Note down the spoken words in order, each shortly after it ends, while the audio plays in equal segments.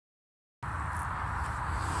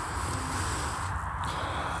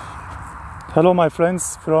Hello my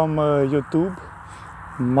friends from YouTube.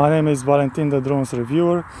 My name is Valentin, the drones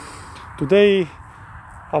reviewer. Today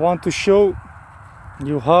I want to show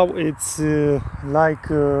you how it's like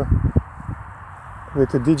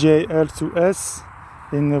with the DJI Air 2S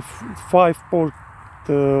in a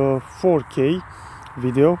 5.4K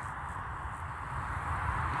video.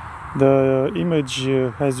 The image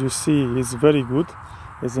as you see is very good,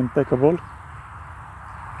 is impeccable.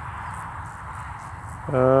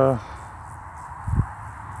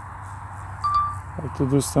 I have to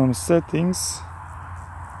do some settings.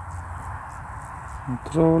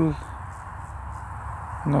 Control.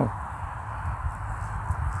 No.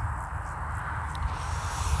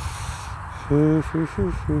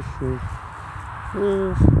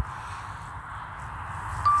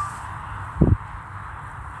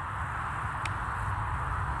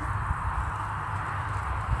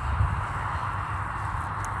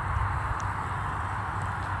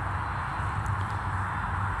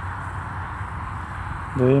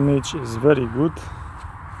 The image is very good.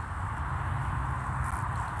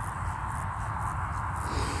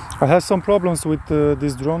 I have some problems with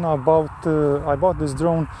this drone. I bought this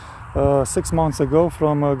drone 6 months ago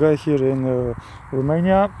from a guy here in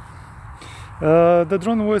Romania. The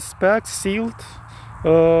drone was packed, sealed,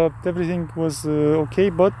 everything was okay,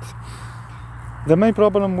 but the main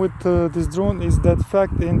problem with this drone is that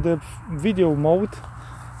fact in the video mode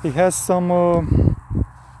it has some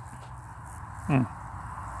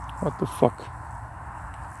what the fuck?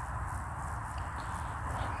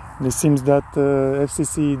 It seems that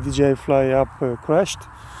FCC DJI Fly app crashed.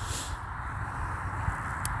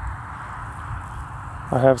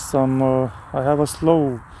 I have a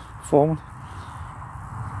slow phone.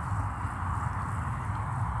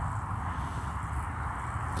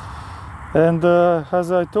 And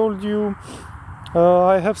as I told you,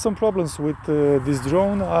 I have some problems with this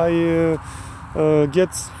drone. I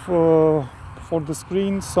get for the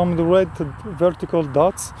screen some red vertical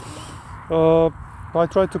dots. I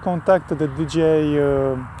tried to contact the DJI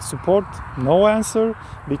support, no answer,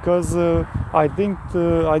 because I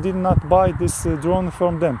did not buy this drone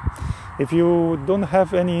from them. If you don't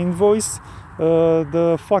have any invoice,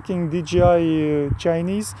 the fucking DJI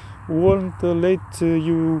Chinese won't let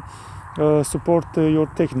you support your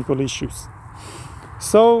technical issues.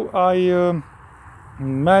 So I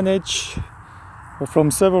managed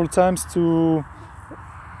from several times to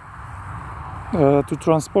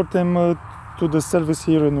transport them to the service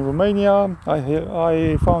here in Romania.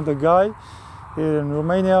 I found a guy here in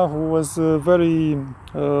Romania who was very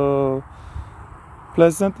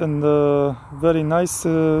pleasant and very nice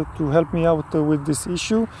to help me out with this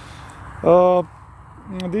issue.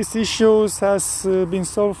 This issue has been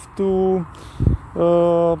solved to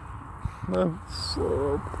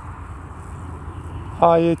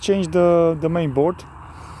I changed the main board.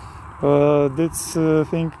 This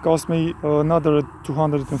thing cost me another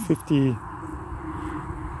 250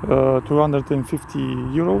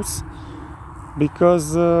 euros,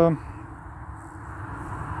 because the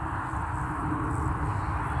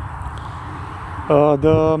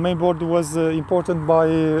main board was imported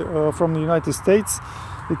from the United States.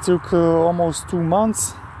 It took almost 2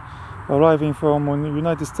 months arriving from the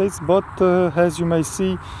United States, but as you may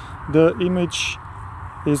see, the image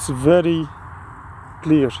is very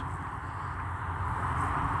clear.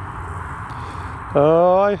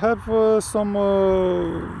 I have some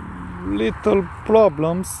little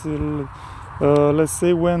problems, let's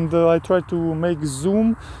say, when I try to make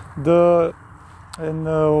zoom in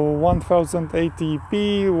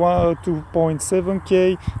 1080p,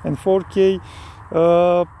 2.7K and 4K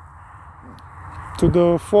to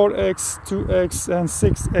the 4x, 2x and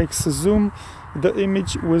 6x zoom. The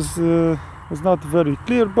image was not very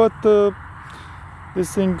clear, but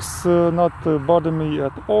these things not bother me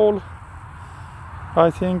at all. I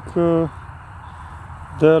think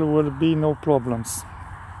there will be no problems.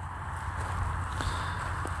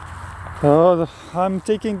 I'm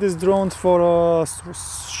taking this drone for a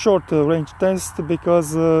short range test,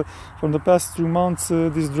 because from the past 2 months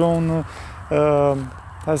this drone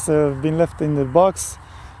has been left in the box.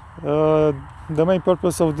 The main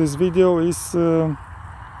purpose of this video is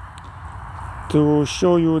to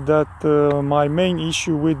show you that my main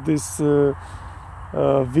issue with this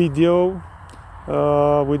video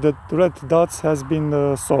with the red dots has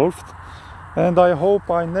been solved, and I hope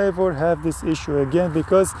I never have this issue again,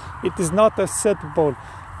 because it is not acceptable.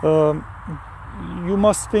 You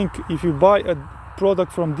must think, if you buy a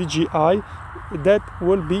product from DJI, that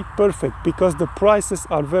will be perfect, because the prices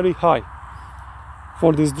are very high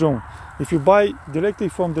for this drone. If you buy directly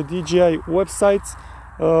from the DJI websites,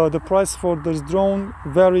 the price for this drone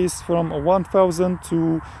varies from 1,000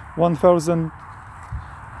 to 1,000.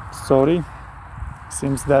 Sorry,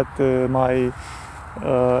 seems that my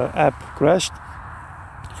app crashed.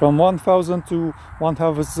 From 1,000 to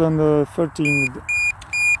 1,013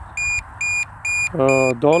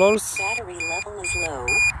 dollars. Battery level is low.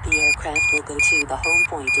 The aircraft will go to the home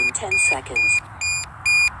point in 10 seconds.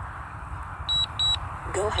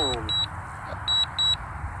 Go home.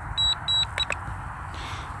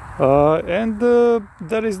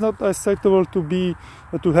 That is not acceptable to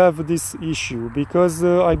have this issue, because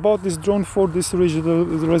I bought this drone for this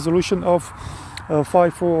resolution of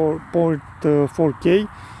 5.4K,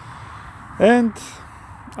 and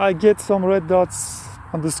I get some red dots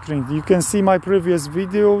on the screen. You can see my previous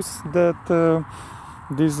videos that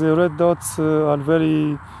these red dots are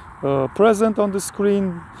very present on the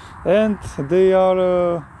screen, and they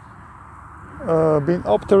are being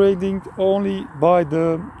operating only by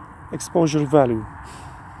the exposure value.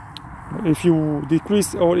 If you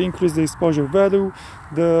decrease or increase the exposure value,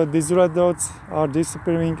 these red dots are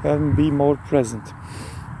disappearing and be more present.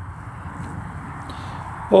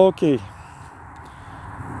 Okay.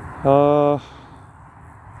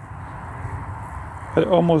 I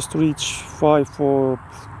almost reached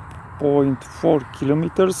 5.4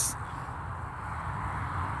 kilometers.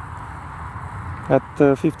 At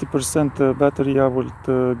 50% battery, I will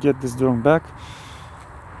get this drone back,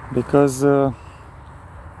 because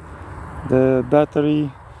the battery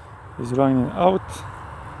is running out.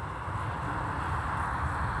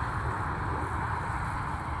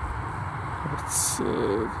 Let's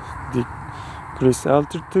decrease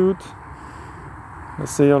altitude,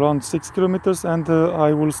 let's say around 6 kilometers, and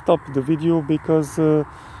I will stop the video, because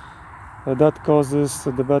that causes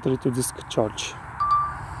the battery to discharge.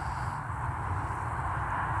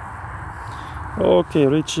 Okay,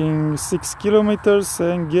 reaching 6 kilometers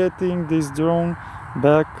and getting this drone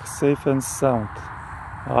back safe and sound,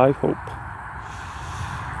 I hope.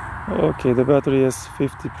 Okay, the battery is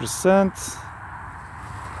 50%,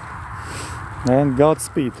 and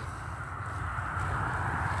Godspeed.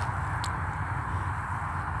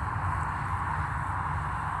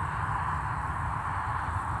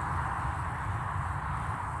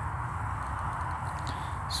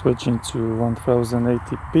 Switching to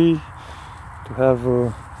 1080p to have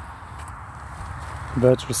a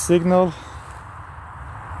better signal.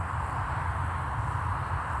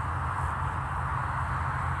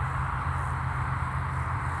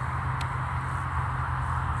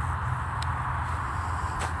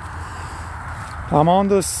 I'm on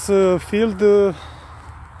this field.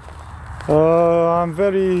 I'm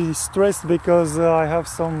very stressed because I have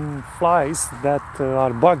some flies that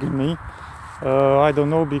are bugging me. I don't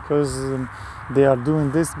know, because they are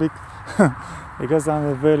doing this because I'm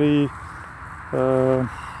a very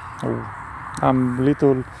I'm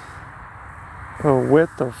little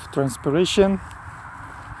wet of transpiration.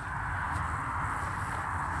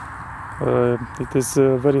 It is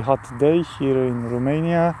a very hot day here in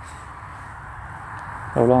Romania,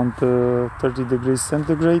 around 30 degrees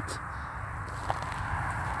centigrade,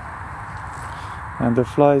 and the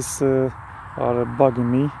flies are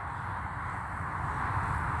bugging me.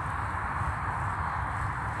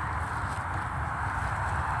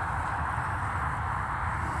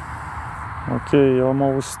 Okay,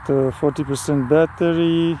 almost 40%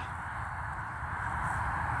 battery.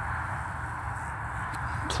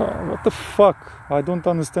 What the fuck? I don't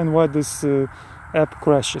understand why this app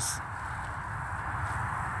crashes.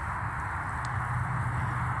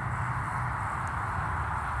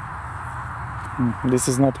 This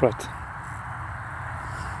is not right.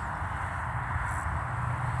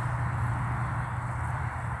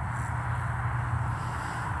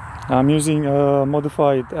 I'm using a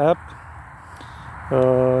modified app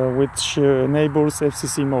which enables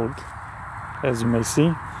FCC mode, as you may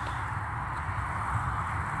see.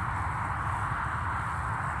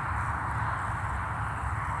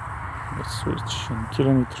 Let's switch in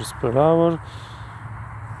kilometers per hour.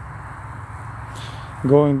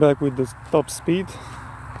 Going back with the top speed.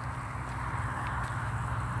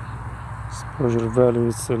 Exposure value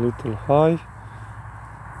is a little high.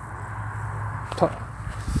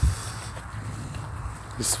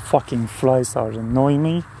 These fucking flies are annoying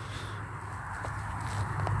me.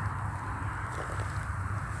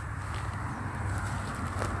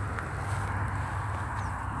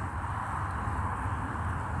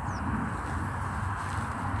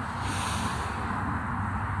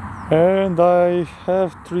 And I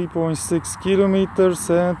have 3.6 kilometers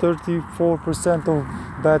and 34% of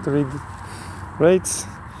battery rates.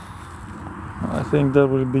 I think there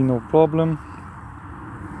will be no problem.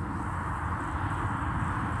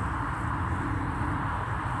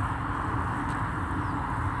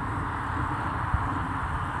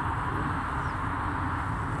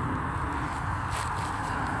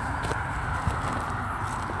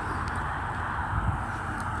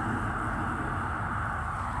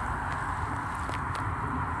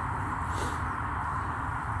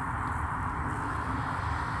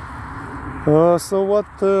 So what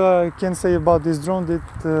I can say about this drone,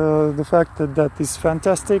 the fact that it's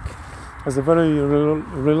fantastic, it's a very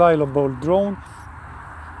reliable drone.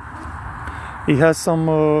 It has some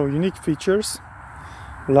unique features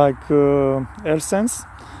like AirSense,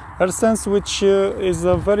 which is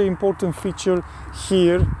a very important feature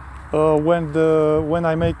here when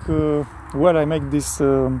I make where I make this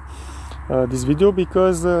this video,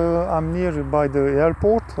 because I'm near by the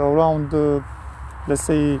airport, around let's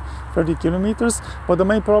say 30 kilometers. But the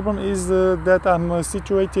main problem is that I'm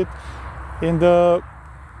situated in the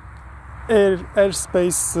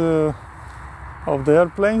airspace of the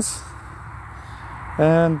airplanes,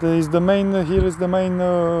 and here is the main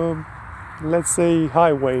let's say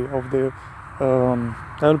highway of the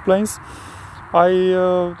airplanes.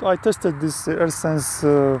 I tested this AirSense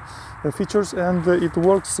features, and it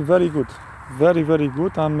works very good, very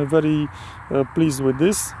good. I'm very pleased with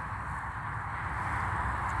this.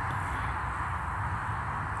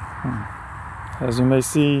 As you may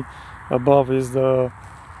see, above is the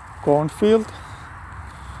cornfield.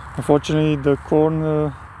 Unfortunately, the corn,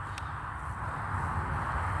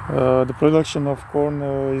 the production of corn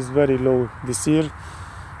is very low this year,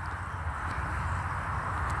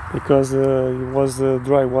 because it was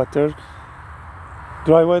dry water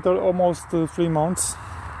almost 3 months.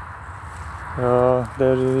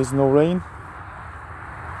 There is no rain,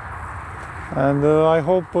 and I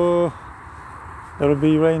hope there will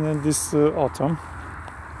be rain in this autumn,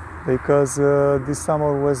 because this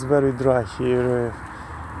summer was very dry here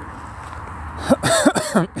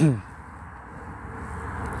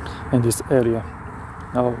in this area.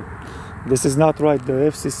 Now, this is not right.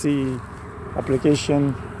 The FCC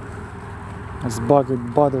application has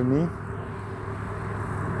bothered me.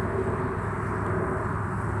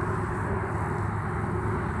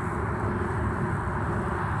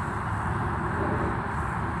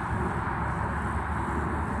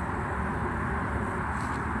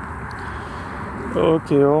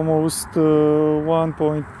 Okay, almost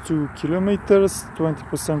 1.2 kilometers,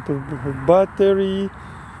 20% of battery.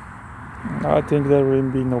 I think there will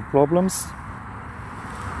be no problems.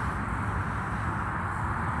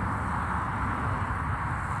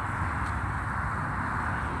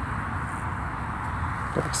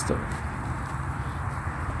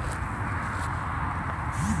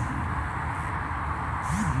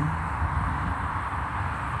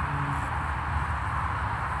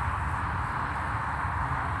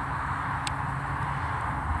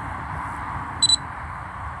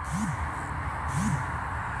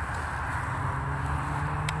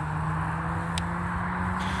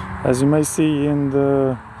 As you may see in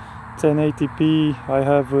the 1080p, I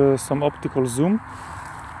have some optical zoom.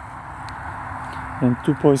 In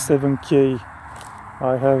 2.7K,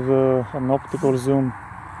 I have an optical zoom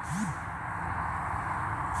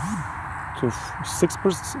to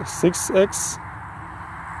 6x,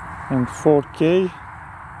 and 4K.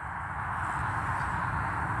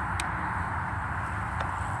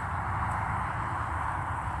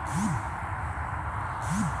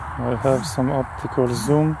 I have some optical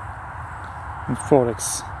zoom in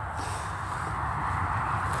 4x.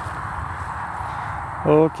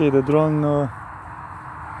 Okay, the drone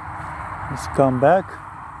has come back.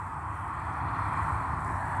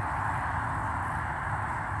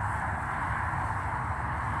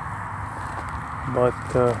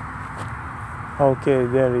 But okay,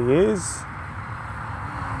 there he is.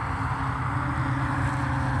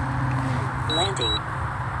 Landing.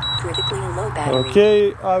 Critically low battery.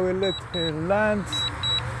 Okay, I will let her land.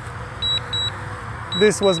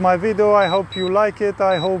 This was my video. I hope you like it.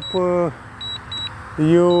 I hope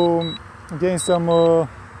you gain some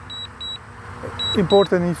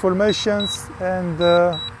important information, and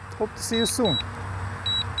hope to see you soon.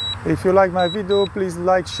 If you like my video, please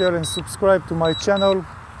like, share and subscribe to my channel,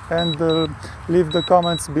 and leave the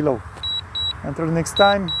comments below. Until next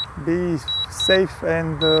time, be safe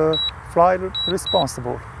and fly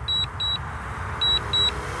responsible.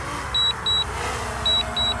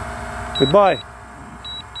 Goodbye.